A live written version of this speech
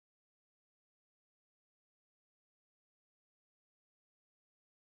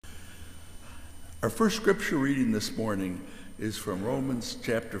Our first scripture reading this morning is from Romans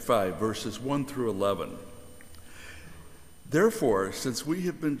chapter 5, verses 1 through 11. Therefore, since we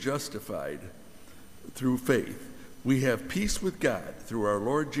have been justified through faith, we have peace with God through our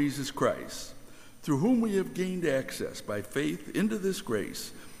Lord Jesus Christ, through whom we have gained access by faith into this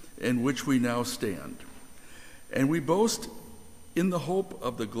grace in which we now stand. And we boast in the hope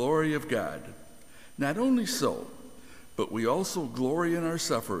of the glory of God. Not only so, but we also glory in our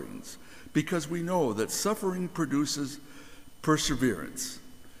sufferings, because we know that suffering produces perseverance,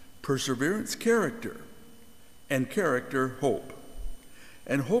 perseverance character, and character hope.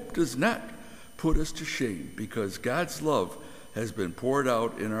 And hope does not put us to shame, because God's love has been poured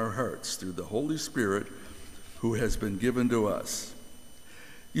out in our hearts through the Holy Spirit who has been given to us.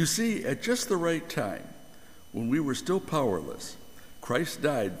 You see, at just the right time, when we were still powerless, Christ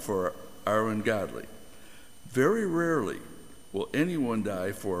died for our ungodly. Very rarely will anyone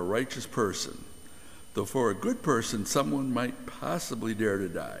die for a righteous person, though for a good person someone might possibly dare to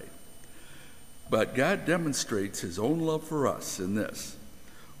die. But God demonstrates his own love for us in this: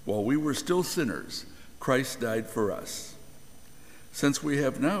 while we were still sinners, Christ died for us. Since we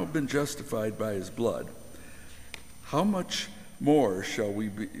have now been justified by his blood, how much more shall we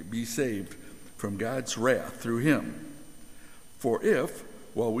be saved from God's wrath through him? For if,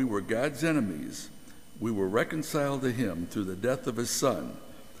 while we were God's enemies, we were reconciled to him through the death of his Son,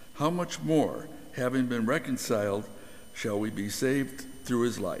 how much more, having been reconciled, shall we be saved through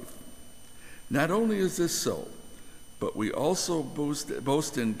his life? Not only is this so, but we also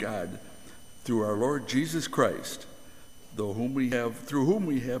boast in God through our Lord Jesus Christ, through whom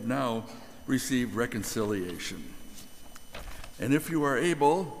we have now received reconciliation. And if you are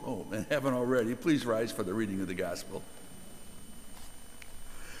able, and haven't already, please rise for the reading of the gospel.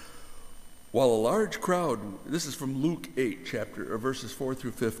 While a large crowd, this is from Luke 8, verses 4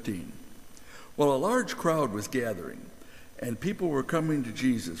 through 15. While a large crowd was gathering, and people were coming to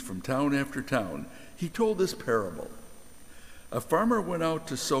Jesus from town after town, he told this parable. A farmer went out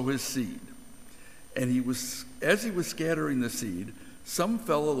to sow his seed, and as he was scattering the seed, some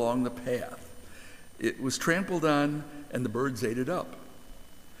fell along the path. It was trampled on, and the birds ate it up.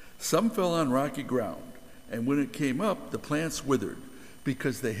 Some fell on rocky ground, and when it came up, the plants withered,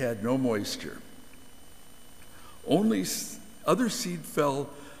 because they had no moisture. Only other seed fell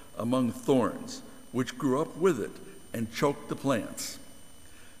among thorns, which grew up with it and choked the plants.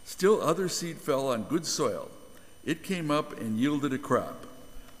 Still other seed fell on good soil. It came up and yielded a crop,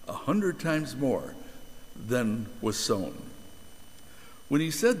 100 times more than was sown. When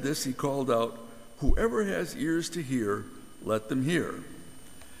he said this, he called out, "Whoever has ears to hear, let them hear."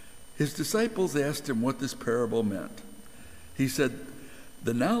 His disciples asked him what this parable meant. He said,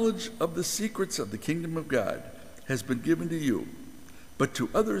 "The knowledge of the secrets of the kingdom of God has been given to you, but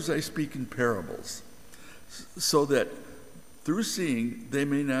to others I speak in parables, so that through seeing they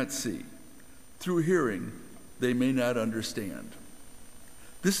may not see, through hearing they may not understand."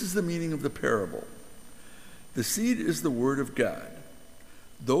 This is the meaning of the parable. The seed is the word of God.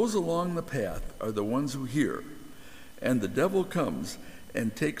 Those along the path are the ones who hear, and the devil comes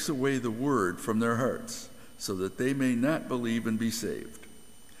and takes away the word from their hearts, so that they may not believe and be saved.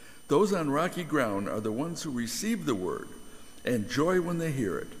 Those on rocky ground are the ones who receive the word and joy when they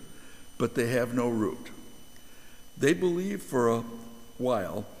hear it, but they have no root. They believe for a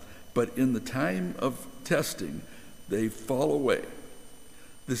while, but in the time of testing, they fall away.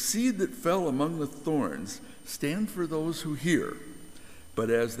 The seed that fell among the thorns stand for those who hear, but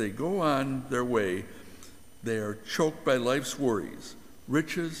as they go on their way, they are choked by life's worries,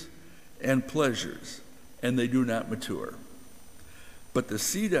 riches, and pleasures, and they do not mature. But the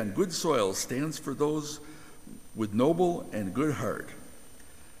seed on good soil stands for those with noble and good heart,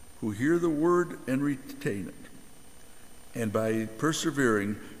 who hear the word and retain it, and by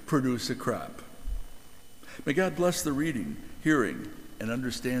persevering produce a crop. May God bless the reading, hearing, and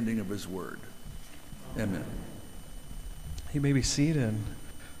understanding of his word. Amen. You may be seated.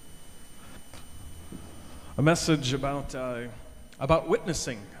 A message about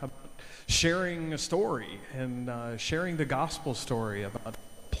witnessing, about sharing a story, and sharing the gospel story, about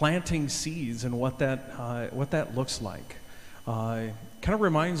planting seeds and what that looks like. Kind of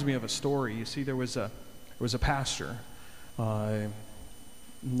reminds me of a story. You see, there was a pastor,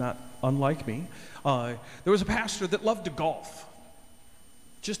 not unlike me. There was a pastor that loved to golf.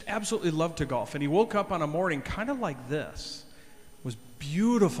 Just absolutely loved to golf. And he woke up on a morning kind of like this. It was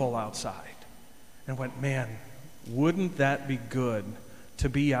beautiful outside. And went, man, wouldn't that be good to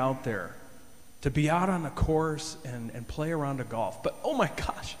be out there, to be out on a course and play around a golf. But oh my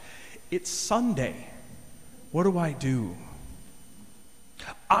gosh, it's Sunday. What do I do?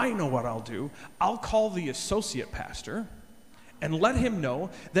 I know what I'll do. I'll call the associate pastor and let him know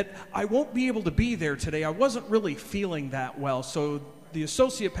that I won't be able to be there today. I wasn't really feeling that well, so the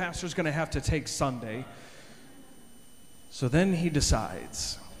associate pastor is going to have to take Sunday. So then he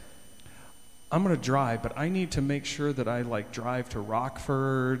decides, I'm going to drive, but I need to make sure that I drive to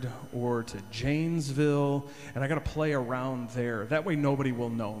Rockford or to Janesville, and I got to play around there. That way nobody will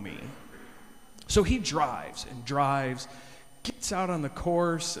know me. So he drives and drives, gets out on the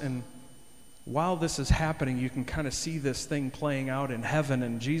course, and while this is happening, you can kind of see this thing playing out in heaven,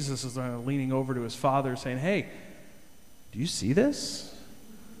 and Jesus is leaning over to his Father saying, hey, do you see this?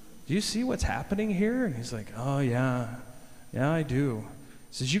 Do you see what's happening here? And he's like, oh, yeah, I do.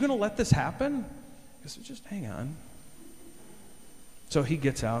 He says, you going to let this happen? He says, just hang on. So he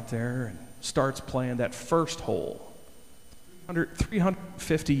gets out there and starts playing that first hole,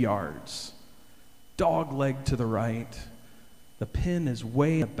 350 yards, dog leg to the right. The pin is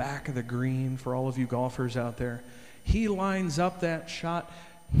way in the back of the green for all of you golfers out there. He lines up that shot,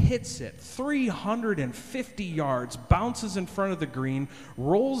 hits it 350 yards, bounces in front of the green,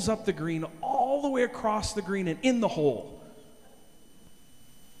 rolls up the green all the way across the green and in the hole.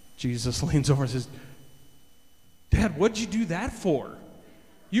 Jesus leans over and says, Dad, what'd you do that for?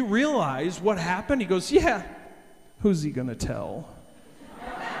 You realize what happened? He goes, yeah. Who's he going to tell?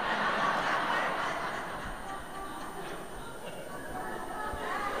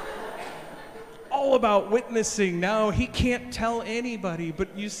 All about witnessing. Now, he can't tell anybody,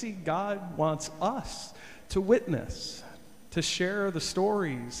 but you see, God wants us to witness, to share the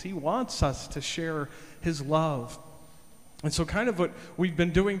stories. He wants us to share his love. And so kind of what we've been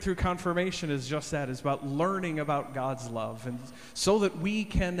doing through confirmation is just that, is about learning about God's love, and so that we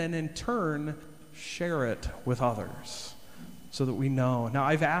can then in turn share it with others, so that we know. Now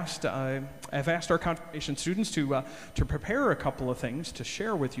I've asked our confirmation students to prepare a couple of things to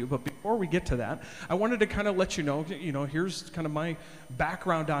share with you, but before we get to that, I wanted to kind of let you know, here's kind of my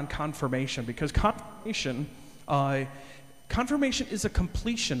background on confirmation, because confirmation is a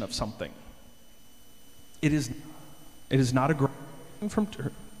completion of something. It is not a graduation from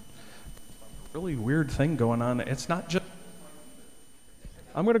really weird thing going on. It's not just.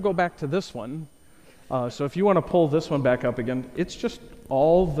 I'm going to go back to this one. So if you want to pull this one back up again, it's just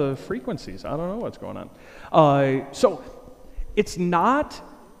all the frequencies. I don't know what's going on. So it's not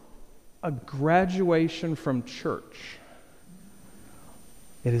a graduation from church.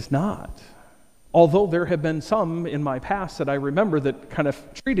 It is not. Although there have been some in my past that I remember that kind of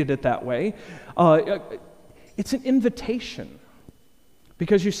treated it that way. It's an invitation.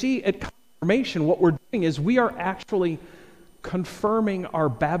 Because you see, at confirmation, what we're doing is we are actually confirming our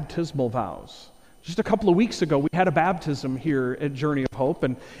baptismal vows. Just a couple of weeks ago, we had a baptism here at Journey of Hope,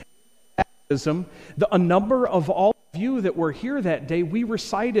 and baptism, a number of all of you that were here that day, we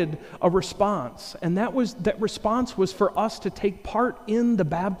recited a response, and that response was for us to take part in the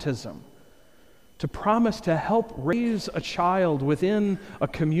baptism, to promise to help raise a child within a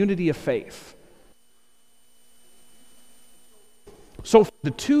community of faith. So for the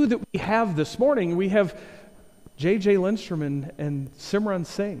two that we have this morning, we have J.J. Lindstrom and Simran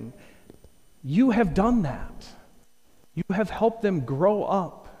Singh. You have done that. You have helped them grow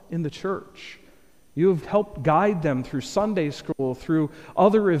up in the church. You have helped guide them through Sunday school, through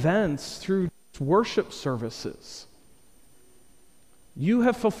other events, through worship services. You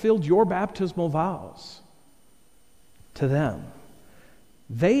have fulfilled your baptismal vows to them.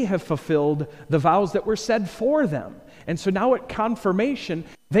 They have fulfilled the vows that were said for them. And so now at confirmation,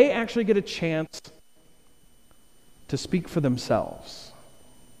 they actually get a chance to speak for themselves.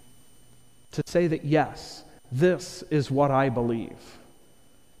 To say that, yes, this is what I believe.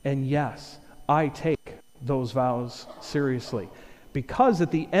 And yes, I take those vows seriously. Because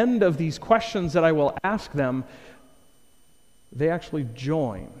at the end of these questions that I will ask them, they actually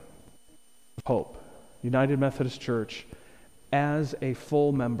join Hope, United Methodist Church, as a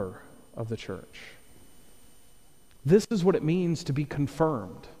full member of the church. This is what it means to be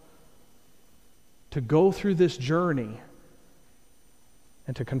confirmed, to go through this journey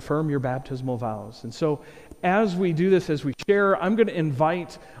and to confirm your baptismal vows. And so as we do this, as we share, I'm going to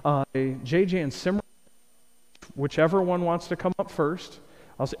invite JJ and Simran, whichever one wants to come up first.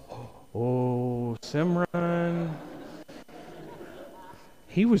 I'll say, oh, Simran.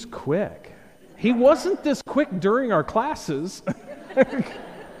 He was quick. He wasn't this quick during our classes.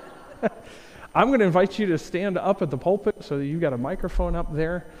 I'm going to invite you to stand up at the pulpit so that you've got a microphone up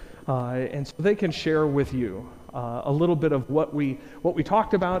there, and so they can share with you a little bit of what we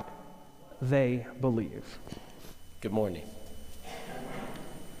talked about, they believe. Good morning.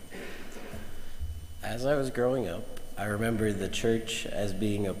 As I was growing up, I remember the church as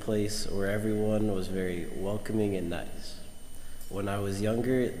being a place where everyone was very welcoming and nice. When I was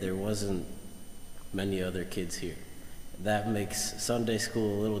younger, there wasn't many other kids here. That makes Sunday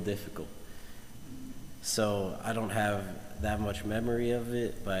school a little difficult. So I don't have that much memory of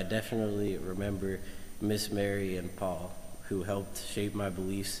it, but I definitely remember Miss Mary and Paul, who helped shape my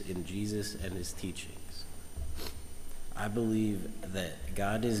beliefs in Jesus and his teachings. I believe that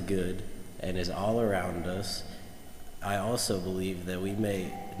God is good and is all around us. I also believe that we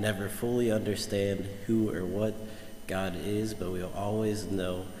may never fully understand who or what God is, but we'll always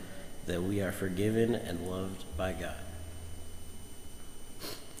know that we are forgiven and loved by God.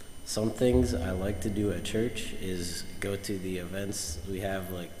 Some things I like to do at church is go to the events we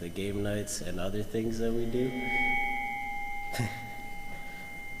have, like the game nights and other things that we do.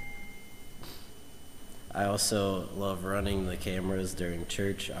 I also love running the cameras during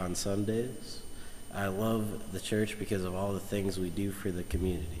church on Sundays. I love the church because of all the things we do for the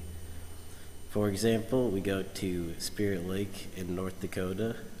community. For example, we go to Spirit Lake in North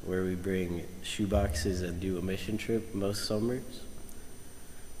Dakota, where we bring shoeboxes and do a mission trip most summers.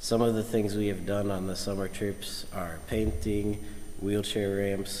 Some of the things we have done on the summer trips are painting, wheelchair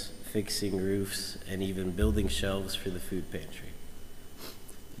ramps, fixing roofs, and even building shelves for the food pantry.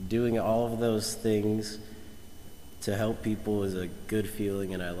 Doing all of those things to help people is a good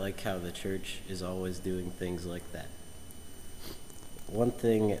feeling, and I like how the church is always doing things like that. One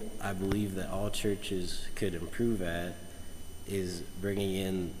thing I believe that all churches could improve at is bringing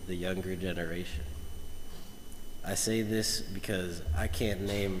in the younger generation. I say this because I can't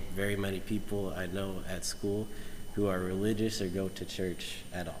name very many people I know at school who are religious or go to church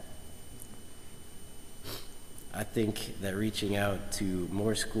at all. I think that reaching out to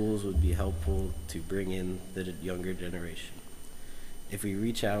more schools would be helpful to bring in the younger generation. If we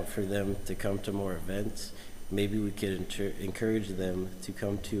reach out for them to come to more events, maybe we could encourage them to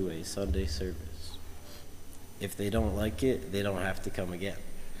come to a Sunday service. If they don't like it, they don't have to come again.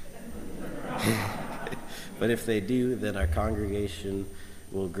 But if they do, then our congregation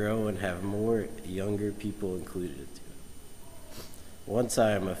will grow and have more younger people included into it. Once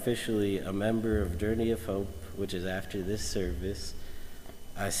I am officially a member of Journey of Hope, which is after this service,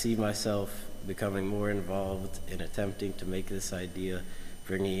 I see myself becoming more involved in attempting to make this idea,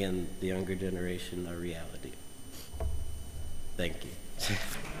 bringing in the younger generation, a reality. Thank you.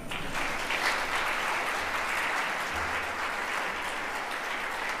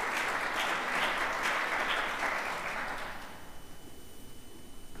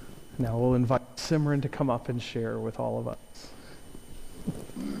 Now we'll invite Simran to come up and share with all of us.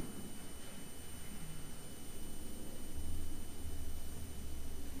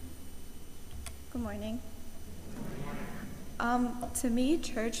 Good morning. To me,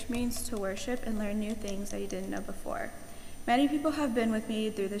 church means to worship and learn new things that you didn't know before. Many people have been with me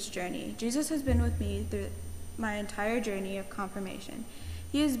through this journey. Jesus has been with me through my entire journey of confirmation.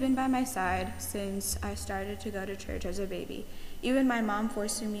 He has been by my side since I started to go to church as a baby. Even my mom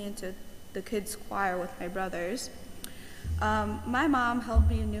forcing me into the kids' choir with my brothers. My mom helped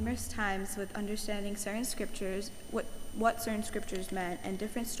me numerous times with understanding certain scriptures, what certain scriptures meant, and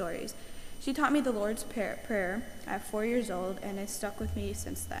different stories. She taught me the Lord's Prayer at 4 years old, and it stuck with me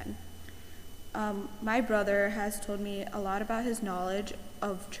since then. My brother has told me a lot about his knowledge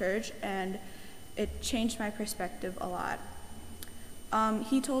of church, and it changed my perspective a lot.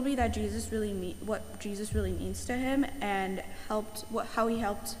 He told me that what Jesus really means to him, and how he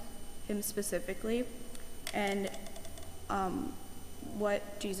helped him specifically, and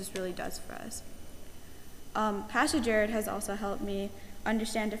what Jesus really does for us. Pastor Jared has also helped me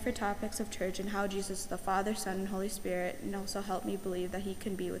understand different topics of church and how Jesus, the Father, Son, and Holy Spirit, and also helped me believe that he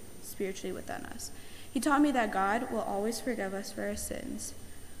can be spiritually within us. He taught me that God will always forgive us for our sins.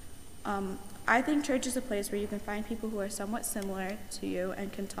 I think church is a place where you can find people who are somewhat similar to you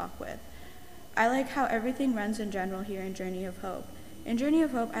and can talk with. I like how everything runs in general here in Journey of Hope. In Journey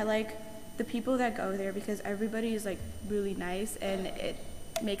of Hope, I like the people that go there because everybody is really nice and it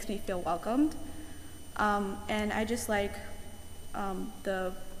makes me feel welcomed. And I just like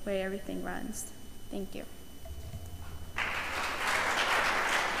the way everything runs. Thank you.